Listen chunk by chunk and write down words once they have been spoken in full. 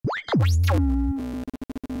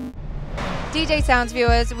DJsounds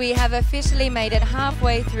viewers, we have officially made it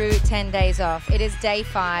halfway through 10 days off. It is day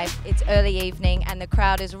 5, it's early evening, and the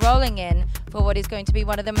crowd is rolling in for what is going to be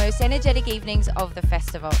one of the most energetic evenings of the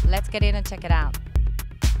festival. Let's get in and check it out.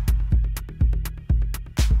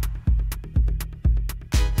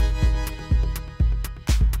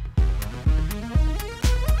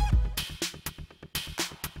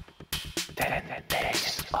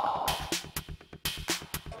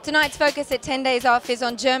 Tonight's focus at 10 Days Off is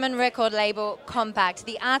on German record label Kompakt.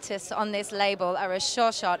 The artists on this label are a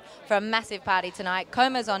sure shot for a massive party tonight.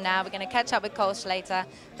 Coma's on now. We're going to catch up with Kölsch later.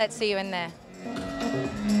 Let's see you in there.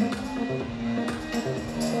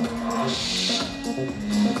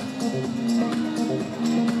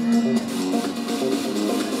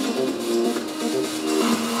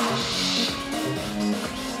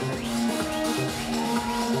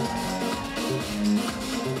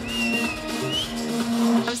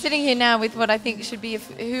 I'm sitting here now with what I think should be,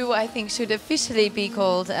 who I think should officially be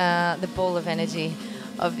called the ball of energy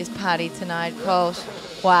of this party tonight. Kölsch.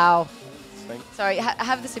 Wow. Thanks. Sorry,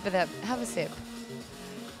 have the sip of that. Have a sip.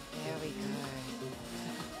 There we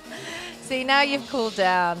go. See, now you've cooled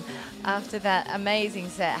down after that amazing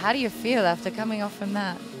set. How do you feel after coming off from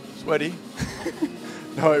that? Sweaty.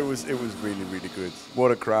 No, it was really, really good.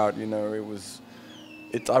 What a crowd, you know, it was.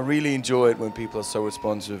 I really enjoy it when people are so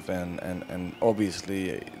responsive, and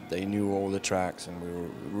obviously they knew all the tracks, and we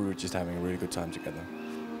were just having a really good time together.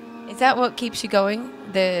 Is that what keeps you going,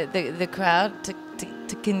 the crowd, to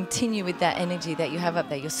continue with that energy that you have up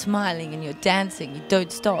there? You're smiling and you're dancing, you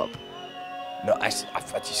don't stop. No, I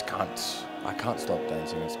just can't. I can't stop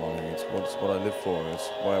dancing and smiling. It's what I live for. It's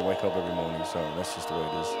why I wake up every morning, so that's just the way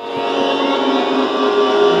it is.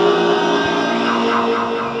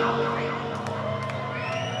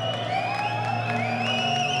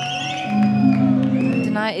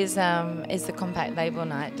 Tonight is the Kompakt label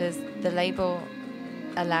night. Does the label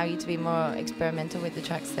allow you to be more experimental with the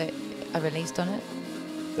tracks that are released on it?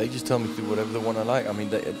 They just tell me to do whatever they want to like. I mean,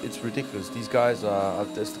 it's ridiculous. These guys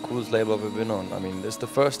that's the coolest label I've ever been on. I mean, it's the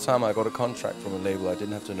first time I got a contract from a label. I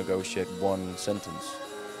didn't have to negotiate one sentence.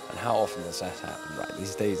 And how often does that happen, right?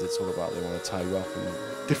 These days it's all about they want to tie you up in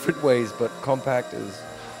different ways, but Kompakt is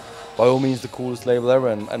by all means the coolest label ever.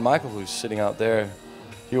 And Michael, who's sitting out there,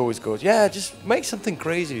 he always goes, yeah, just make something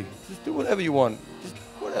crazy. Just do whatever you want. Just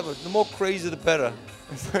whatever. The more crazy, the better.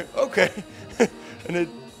 It's like, okay. And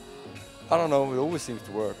I don't know, it always seems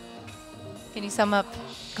to work. Can you sum up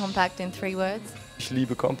Kompakt in 3 words? Ich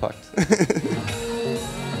liebe Kompakt.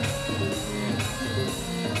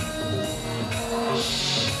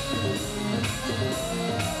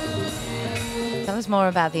 Tell us more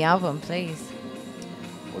about the album, please.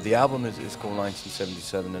 Well, the album is called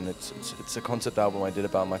 1977, and it's a concept album I did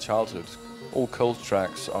about my childhood. All Kölsch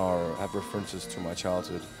tracks have references to my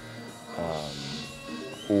childhood.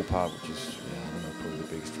 Opa, which is, I don't know, probably the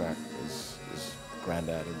biggest track, is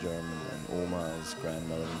Granddad in German, and Oma is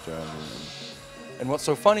grandmother in German. And what's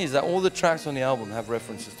so funny is that all the tracks on the album have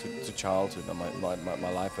references to childhood and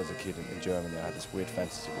my life as a kid in Germany. I had this weird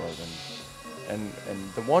fantasy world, and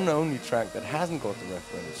the one only track that hasn't got the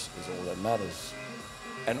reference is All That Matters.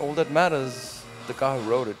 And All That Matters, the guy who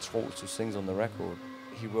wrote it, Schwartz, who sings on the record,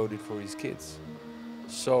 he wrote it for his kids.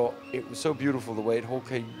 So it was so beautiful the way it all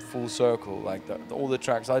came full circle. Like all the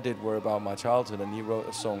tracks I did were about my childhood, and he wrote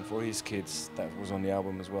a song for his kids that was on the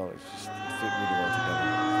album as well. It just fit really well together.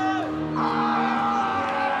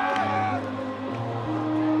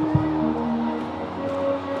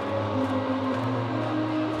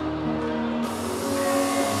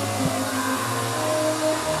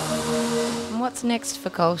 What's next for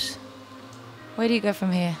Kölsch? Where do you go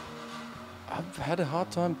from here? I've had a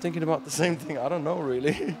hard time thinking about the same thing. I don't know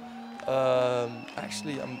really.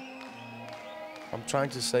 Actually, I'm trying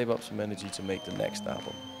to save up some energy to make the next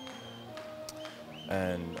album,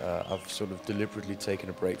 and I've sort of deliberately taken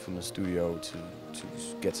a break from the studio to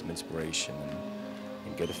get some inspiration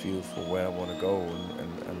and get a feel for where I want to go.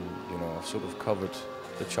 And you know, I've sort of covered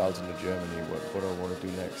the childhood of Germany. What I want to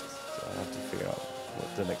do next. So I have to figure out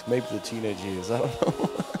what the next. Maybe the teenage years. I don't know.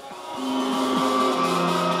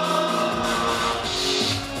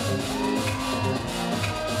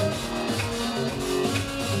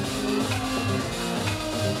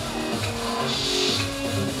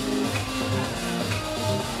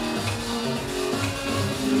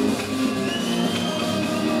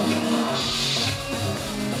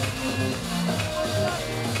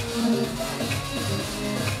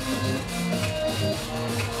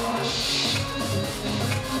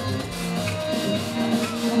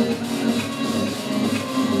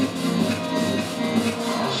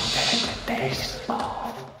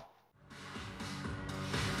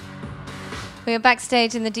 We are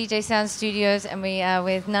backstage in the DJsounds studios, and we are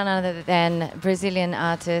with none other than Brazilian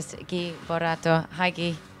artist Gui Boratto. Hi,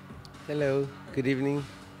 Gui. Hello, good evening.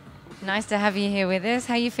 Nice to have you here with us.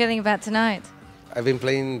 How are you feeling about tonight? I've been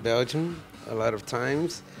playing Belgium a lot of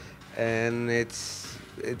times, and it's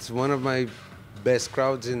one of my best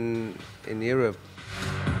crowds in Europe.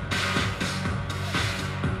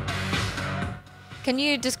 Can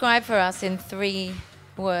you describe for us in 3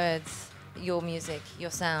 words your music,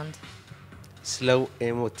 your sound? Slow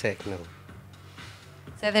emo techno.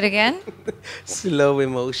 Say that again. Slow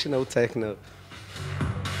emotional techno.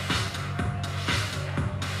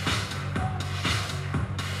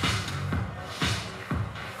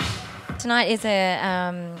 Tonight is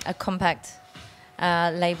a Kompakt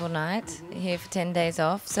label night here for 10 days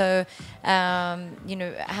off. So, you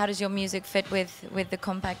know, how does your music fit with the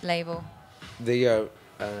Kompakt label? They are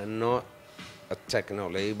not a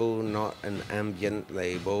techno label, not an ambient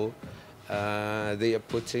label. They are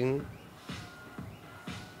putting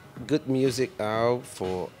good music out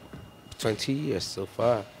for 20 years so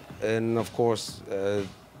far. And of course,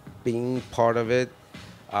 being part of it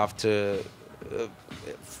after,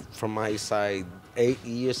 from my side, 8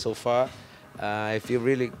 years so far, I feel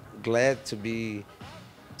really glad to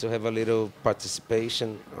have a little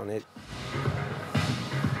participation on it.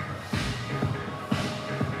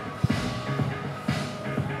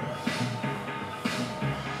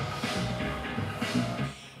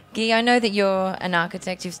 Guy, I know that you're an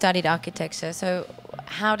architect, you've studied architecture, so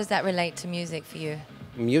how does that relate to music for you?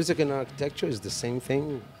 Music and architecture is the same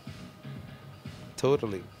thing.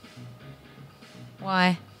 Totally.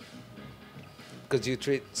 Why? Because you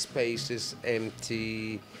treat space as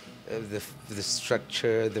empty, the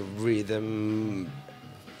structure, the rhythm,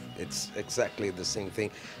 it's exactly the same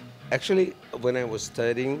thing. Actually, when I was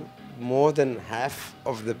studying, more than half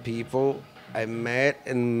of the people I met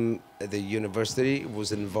in the university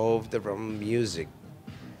was involved around music,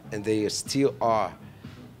 and they still are,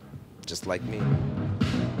 just like me.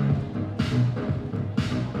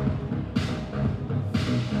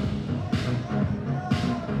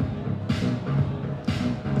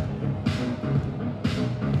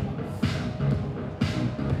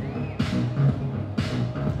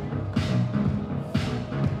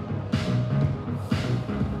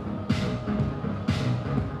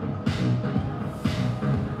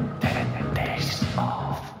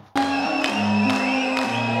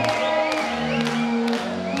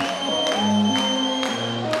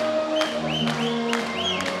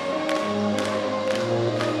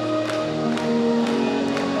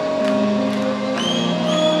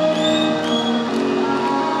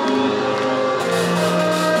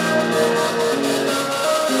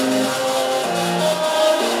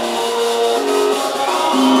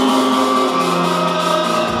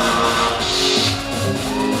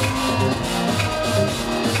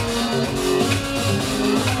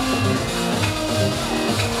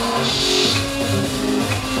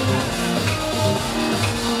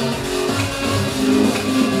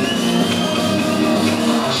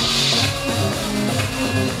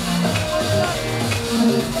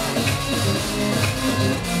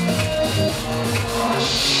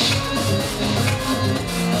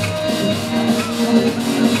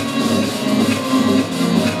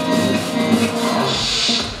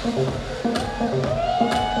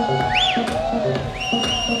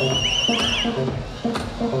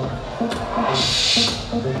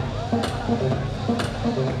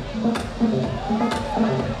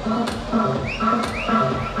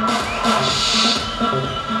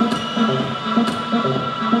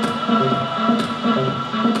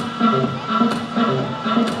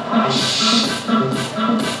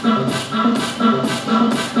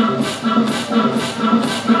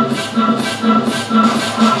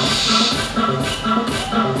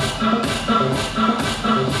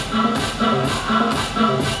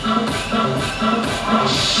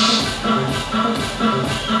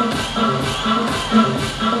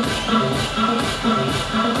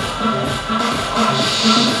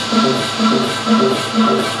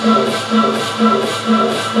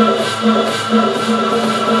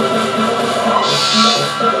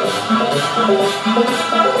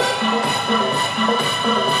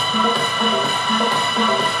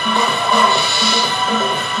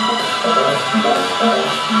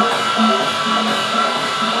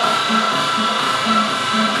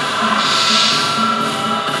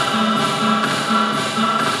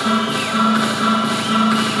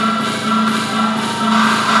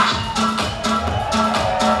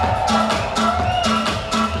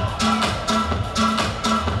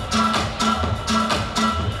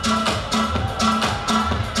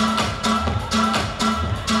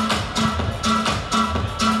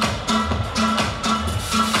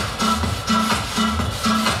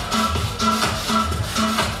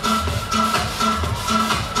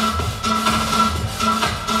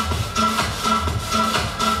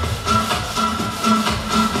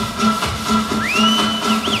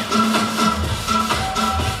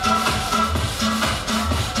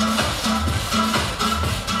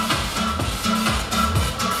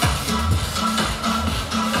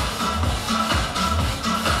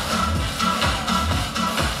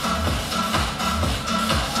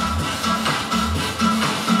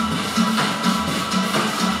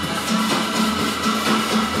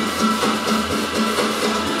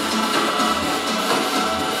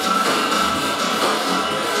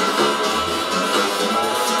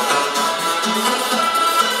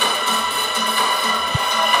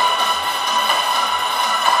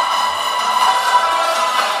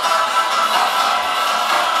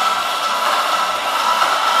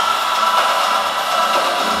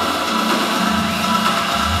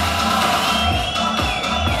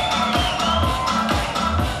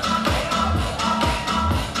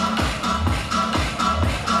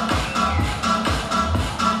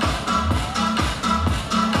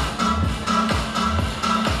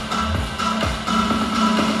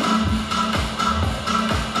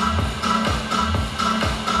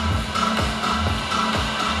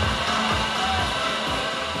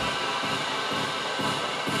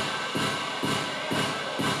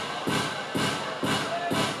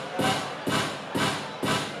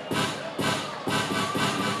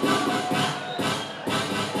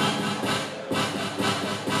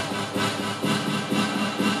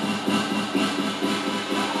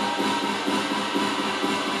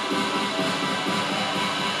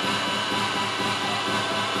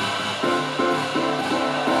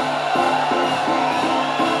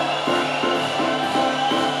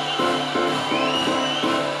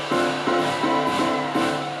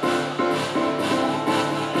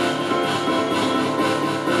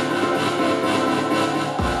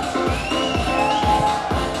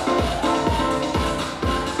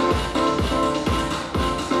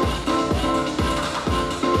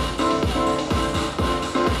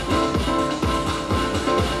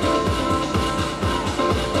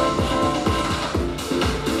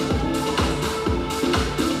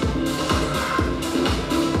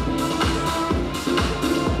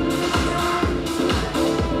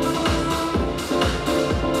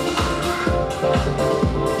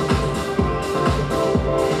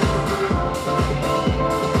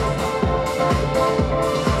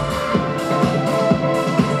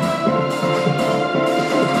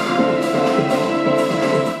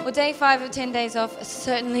 5 of 10 days off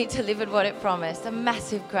certainly delivered what it promised. A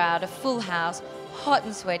massive crowd, a full house, hot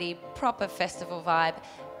and sweaty, proper festival vibe,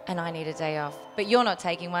 and I need a day off. But you're not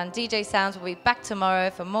taking one. DJsounds will be back tomorrow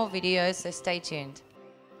for more videos, so stay tuned.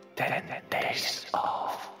 10 days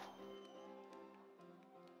off.